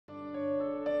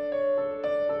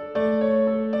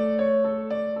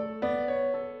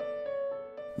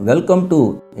Welcome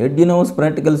to Edunovus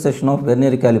practical session of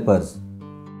Vernier Callipers.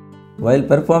 While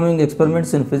performing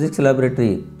experiments in physics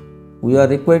laboratory, we are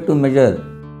required to measure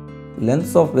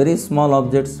lengths of very small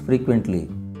objects frequently.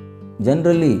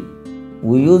 Generally,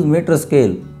 we use meter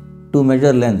scale to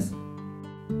measure lengths.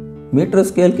 Meter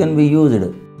scale can be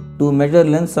used to measure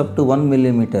lengths up to 1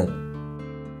 millimeter.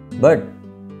 But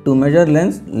to measure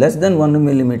lengths less than 1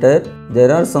 millimeter,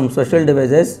 there are some special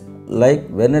devices like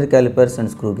Vernier Callipers and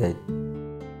screw gauge.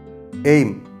 Aim: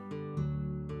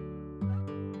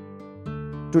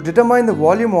 to determine the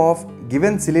volume of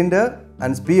given cylinder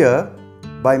and sphere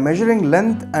by measuring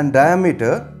length and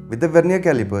diameter with the Vernier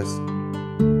calipers.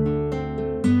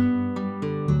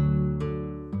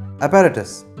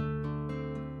 Apparatus: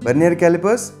 Vernier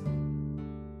calipers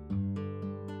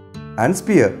and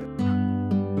sphere.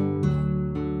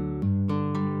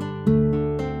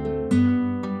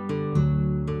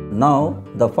 Now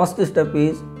the first step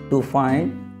is to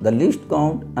find the least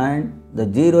count and the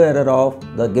zero error of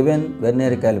the given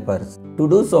Vernier calipers. To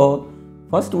do so,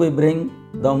 first we bring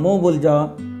the movable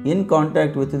jaw in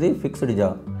contact with the fixed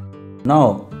jaw.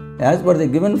 Now, as per the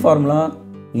given formula,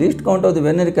 least count of the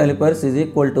Vernier calipers is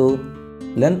equal to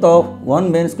length of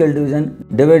one main scale division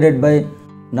divided by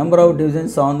number of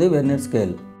divisions on the Vernier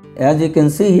scale. As you can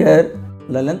see here,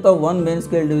 the length of one main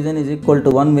scale division is equal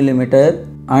to 1 millimeter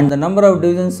and the number of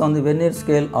divisions on the Vernier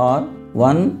scale are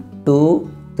 1,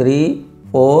 2, 3,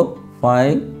 4,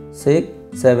 5, 6,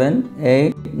 7,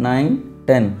 8, 9,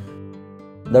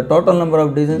 10. The total number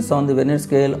of divisions on the Vernier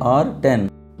scale are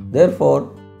 10.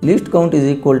 Therefore, least count is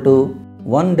equal to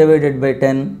 1 divided by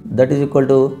 10, that is equal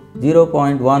to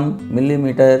 0.1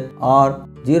 millimeter or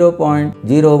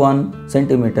 0.01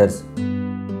 centimeters.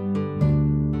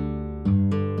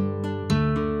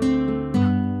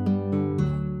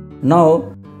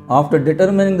 Now, after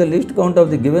determining the least count of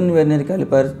the given Vernier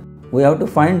calipers, we have to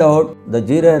find out the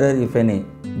zero error if any.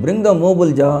 Bring the movable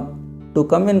jaw to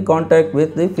come in contact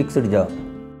with the fixed jaw.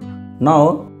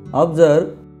 Now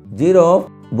observe zero of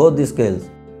both the scales.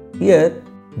 Here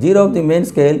zero of the main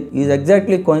scale is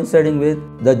exactly coinciding with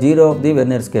the zero of the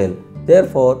Vernier scale.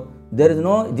 Therefore, there is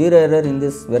no zero error in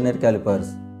this Vernier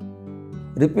calipers.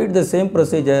 Repeat the same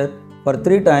procedure for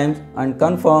 3 times and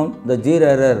confirm the zero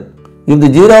error. If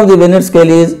the zero of the Vernier scale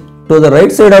is to the right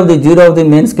side of the zero of the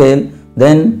main scale,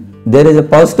 then there is a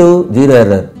positive zero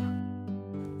error.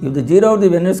 If the zero of the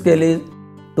Vernier scale is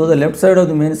to the left side of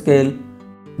the main scale,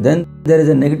 then there is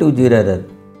a negative zero error.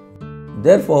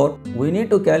 Therefore, we need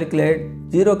to calculate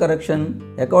zero correction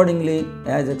accordingly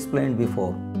as explained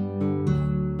before.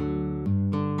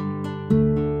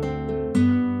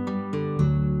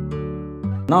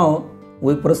 Now,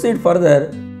 we proceed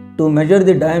further to measure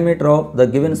the diameter of the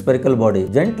given spherical body.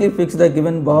 Gently fix the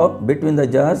given bar between the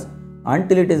jaws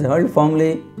until it is held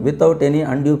firmly without any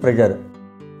undue pressure.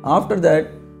 After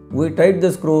that, we tighten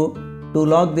the screw to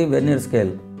lock the Vernier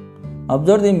scale.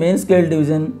 Observe the main scale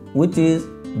division which is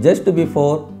just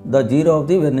before the zero of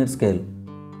the Vernier scale.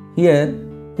 Here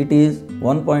it is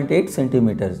 1.8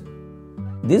 centimeters.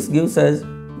 This gives us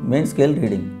main scale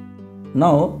reading.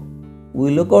 Now we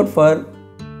look out for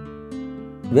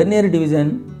Vernier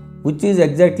division which is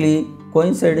exactly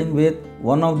coinciding with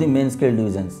one of the main scale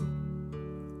divisions.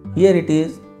 Here it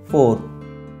is 4.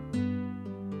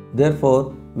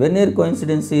 Therefore, Vernier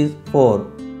coincidence is 4.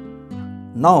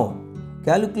 Now,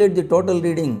 calculate the total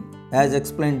reading as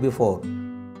explained before.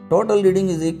 Total reading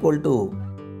is equal to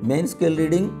main scale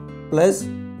reading plus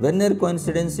Vernier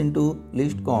coincidence into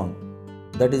least count.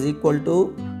 That is equal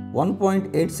to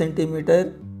 1.8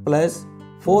 centimeter plus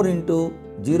 4 into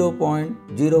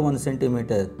 0.01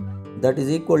 centimeter. That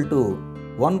is equal to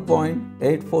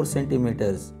 1.84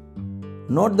 centimeters.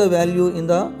 Note the value in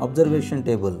the observation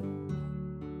table.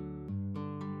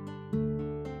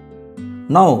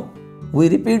 Now, we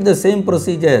repeat the same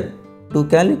procedure to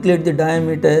calculate the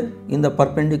diameter in the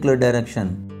perpendicular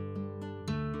direction.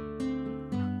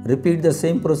 Repeat the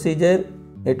same procedure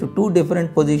at 2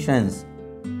 different positions.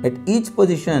 At each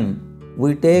position,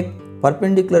 we take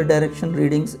perpendicular direction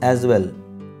readings as well.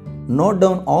 Note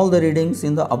down all the readings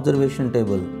in the observation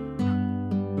table.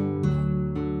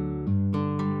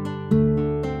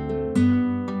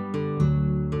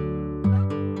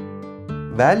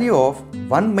 Value of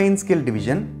one main scale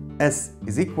division S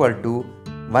is equal to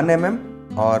 1 mm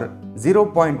or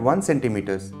 0.1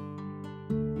 centimeters.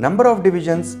 Number of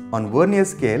divisions on Vernier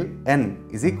scale N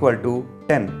is equal to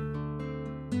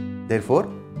 10. Therefore,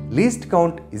 least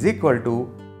count is equal to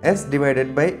S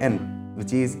divided by N,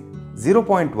 which is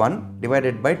 0.1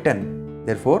 divided by 10.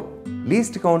 Therefore,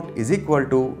 least count is equal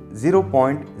to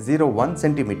 0.01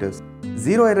 centimeters.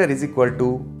 Zero error is equal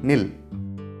to nil.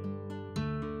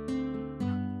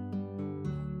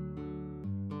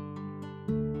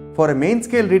 For a main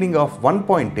scale reading of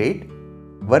 1.8,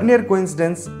 Vernier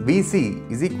coincidence VC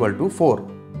is equal to 4.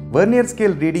 Vernier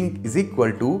scale reading is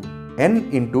equal to n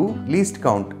into least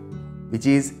count, which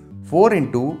is 4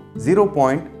 into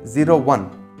 0.01.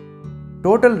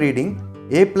 Total reading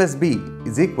A plus B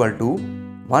is equal to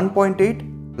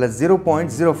 1.8 plus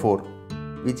 0.04,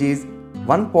 which is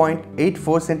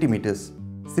 1.84 centimeters.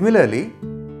 Similarly,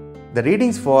 the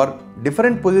readings for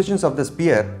different positions of the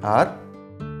sphere are: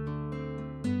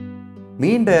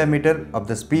 mean diameter of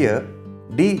the sphere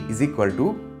D is equal to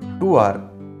 2r,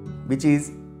 which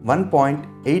is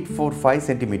 1.845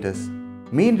 centimeters.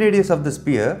 Mean radius of the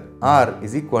sphere R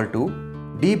is equal to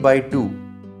D by 2,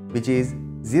 which is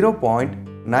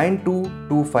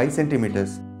 0.9225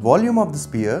 centimeters. Volume of the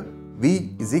sphere V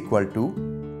is equal to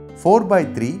 4 by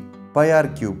 3 pi r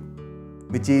cube,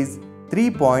 which is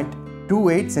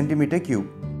 3.28 centimeter cube.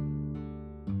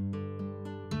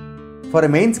 For a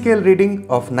main scale reading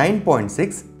of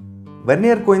 9.6,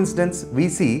 Vernier coincidence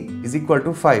VC is equal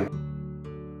to 5.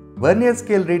 Vernier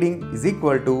scale reading is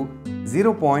equal to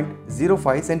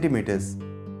 0.05 centimeters.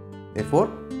 Therefore,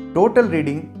 total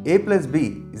reading A plus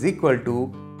B is equal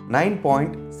to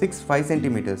 9.65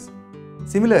 centimeters.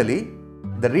 Similarly,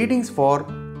 the readings for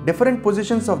different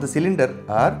positions of the cylinder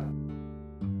are: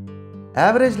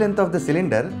 average length of the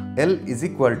cylinder L is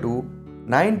equal to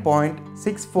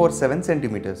 9.647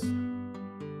 centimeters.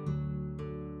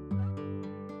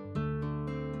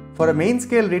 For a main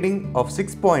scale reading of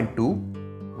 6.2,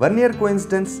 Vernier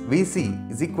coincidence VC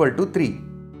is equal to 3.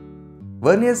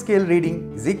 Vernier scale reading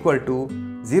is equal to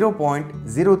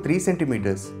 0.03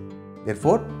 centimeters.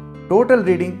 Therefore, total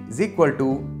reading is equal to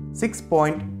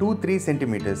 6.23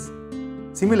 centimeters.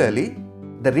 Similarly,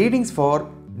 the readings for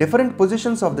different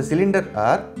positions of the cylinder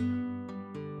are: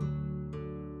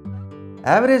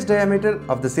 average diameter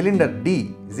of the cylinder D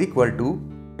is equal to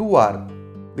 2r,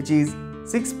 which is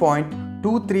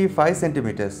 6.235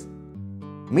 centimeters.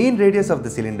 Mean radius of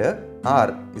the cylinder R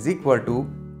is equal to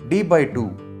D by 2,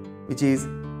 which is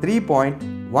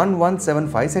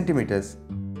 3.1175 centimeters.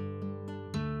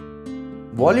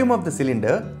 Volume of the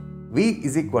cylinder V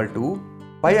is equal to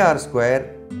pi r square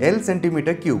L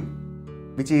centimeter cube,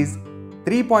 which is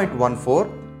 3.14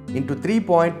 into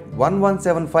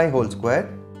 3.1175 whole square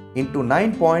into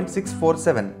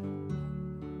 9.647,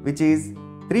 which is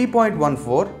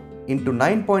 3.14 into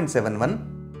 9.71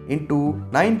 into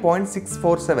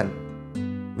 9.647,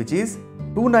 which is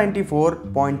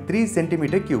 294.3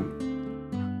 centimeter cube.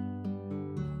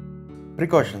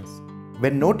 Precautions: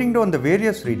 when noting down the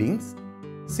various readings,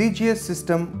 CGS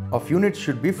system of units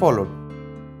should be followed.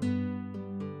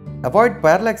 Avoid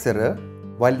parallax error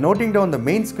while noting down the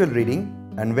main scale reading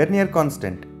and Vernier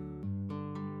constant.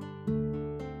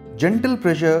 Gentle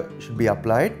pressure should be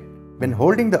applied when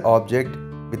holding the object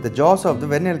with the jaws of the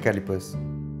Vernier calipers.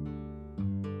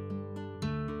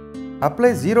 Apply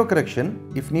zero correction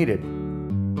if needed.